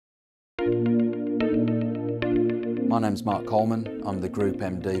My name's Mark Coleman. I'm the Group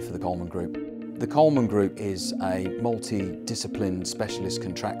MD for the Coleman Group. The Coleman Group is a multi-discipline specialist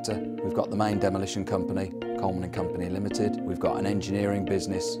contractor. We've got the main demolition company, Coleman and Company Limited. We've got an engineering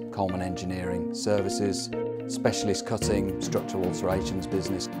business, Coleman Engineering Services, specialist cutting, structural alterations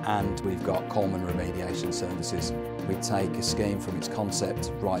business, and we've got Coleman Remediation Services. We take a scheme from its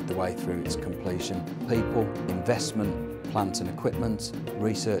concept right the way through its completion. People, investment, plant and equipment,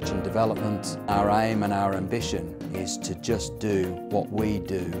 research and development. Our aim and our ambition is to just do what we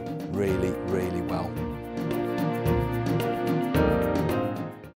do really, really well.